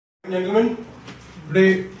Gentlemen,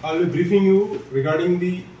 today I'll be briefing you regarding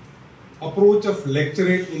the approach of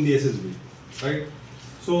lecturette in the SSB, right?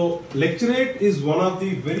 So lecturette is one of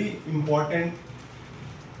the very important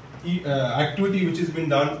activity which has been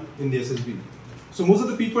done in the SSB. So most of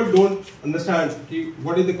the people don't understand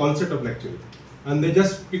what is the concept of lecture, and they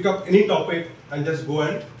just pick up any topic and just go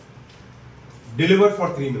and deliver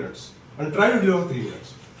for 3 minutes and try to deliver 3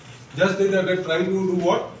 minutes. Just they're trying to do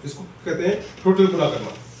what? इसको कहते हैं total पूरा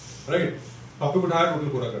करना, right? Topic उठाया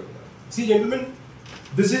total पूरा करना. See gentlemen,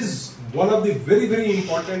 this is one of the very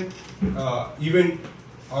important event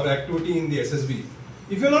or activity in the SSB.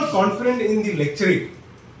 If you're not confident in the lecturing,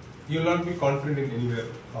 you will not be confident in anywhere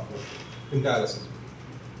of the entire SSB.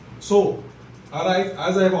 So,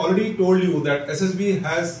 as I have already told you that SSB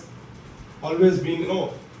has always been,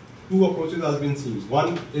 two approaches has been seen.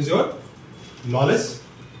 One is your knowledge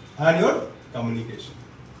and your communication.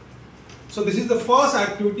 So this is the first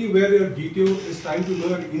activity where your DTO is trying to know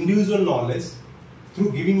your individual knowledge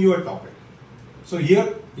through giving you a topic. So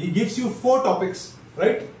here he gives you 4 topics,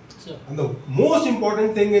 right? Sure. And the most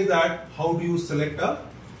important thing is that how do you select a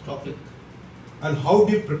topic, and how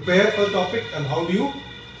do you prepare for the topic, and how do you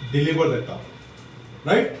deliver the topic,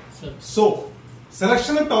 right? Sure. So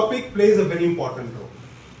selection of topic plays a very important role.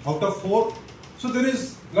 Out of 4, so there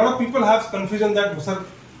is a lot of people have confusion that sir,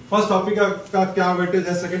 first topic का क्या weightage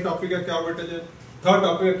है, second topic का क्या weightage है, third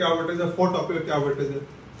topic का क्या weightage है, fourth topic का क्या weightage है.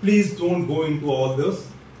 Please don't go into all those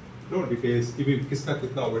details कि भी किसका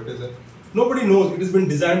कितना weightage है. Nobody knows. It has been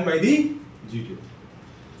designed by the GTO.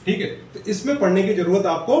 ठीक है, तो इसमें पढ़ने की जरूरत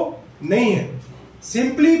आपको नहीं है.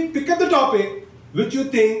 Simply pick up the topic which you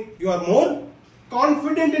think you are more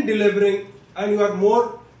confident in delivering and you are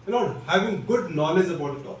more having good knowledge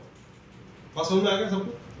about the topic. बात समझ में आ गया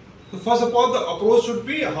सबको? So first of all, the approach should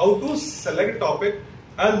be how to select a topic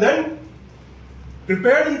and then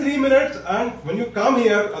prepare in 3 minutes, and when you come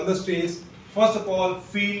here on the stage, first of all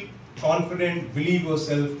feel confident, believe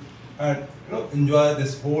yourself, and enjoy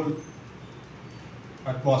this whole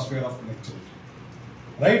atmosphere of lecture.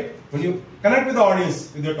 Right? When you connect with the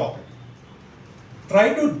audience with your topic,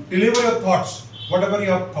 try to deliver your thoughts, whatever you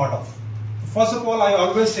have thought of. First of all, I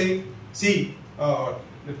always say,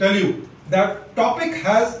 tell you that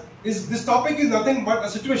this topic is nothing but a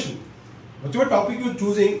situation. Whatever topic you're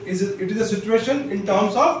choosing it is a situation in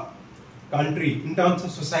terms of country, in terms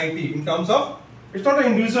of society, in terms of, it's not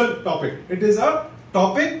an individual topic. It is a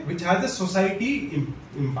topic which has a society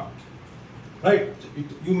impact, right?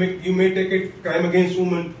 You may take it crime against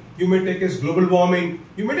women, you may take it global warming,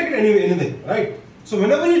 you may take it anything, right? So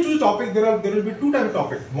whenever you choose a topic, there will be 2 types of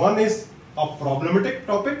topics. One is a problematic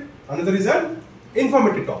topic, another is an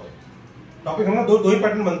informative topic. Topic हमारा दो ही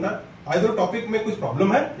pattern बनता है, either topic में कुछ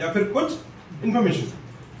problem है या फिर कुछ इंफॉर्मेशन.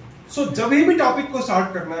 सो जब भी टॉपिक को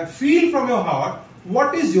स्टार्ट करना है, feel from your heart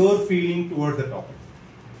what is your feeling towards the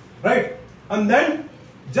topic, right? And then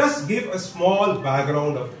just give a small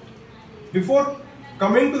background of it. Before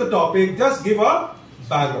coming to the topic, just give a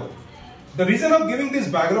background. The reason of giving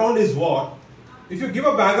this background is what, if you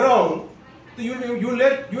give a background, you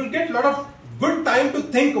will get lot of good time to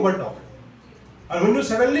think about topic. And when you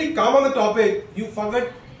suddenly come on the topic, you forget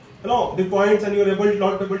the points and you are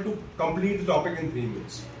not able to complete the topic in 3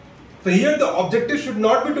 minutes. So here the objective should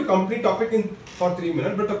not be to complete topic for 3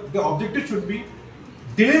 minutes, but the objective should be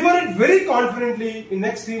deliver it very confidently in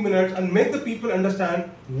next 3 minutes and make the people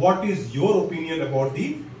understand what is your opinion about the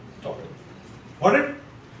topic. Got it?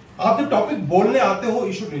 आप जब topic बोलने आते हो,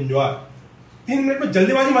 you should enjoy. 3 minute में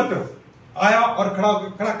जल्दीबाजी मत करो, आया और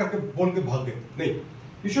खड़ा करके बोल के भाग गए. नहीं,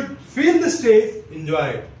 you should feel the stage, enjoy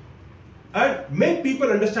it, and make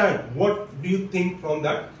people understand what do you think from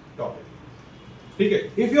that topic. Okay?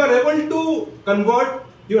 If you are able to convert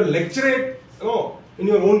your lecturette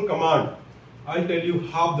in your own command, I'll tell you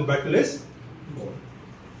half the battle is won.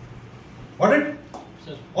 Got it?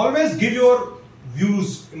 Sir. Always give your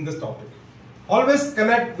views in this topic. Always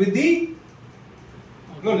connect with the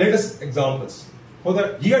latest examples. So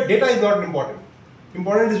that here data is not important.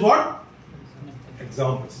 Important is what?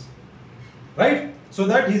 Examples, right? So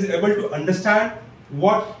that he is able to understand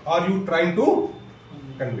what are you trying to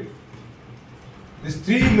convey. This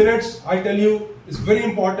 3 minutes, I tell you, is very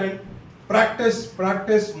important. Practice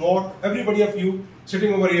more. Everybody of you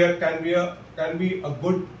sitting over here can be a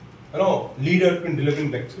good leader in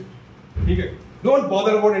delivering lecture. Okay? Don't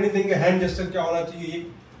bother about anything. Hand gesture क्या होना चाहिए?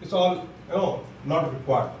 It's all not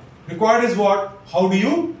required. Required is what? How do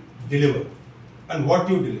you deliver and what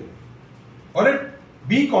you deliver. Alright?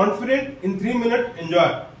 Be confident in 3 minutes. Enjoy.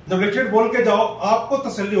 जब lecture बोल के जाओ, आपको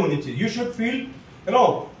तसल्ली होनी चाहिए. You should feel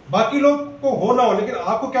बाकी लोग को हो ना हो, लेकिन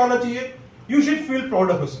आपको क्या होना चाहिए? You should feel proud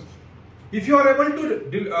of yourself. If you are able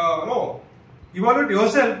to evaluate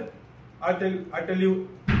yourself, I tell you,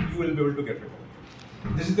 you will be able to get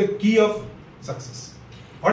recovery. This is the key of success.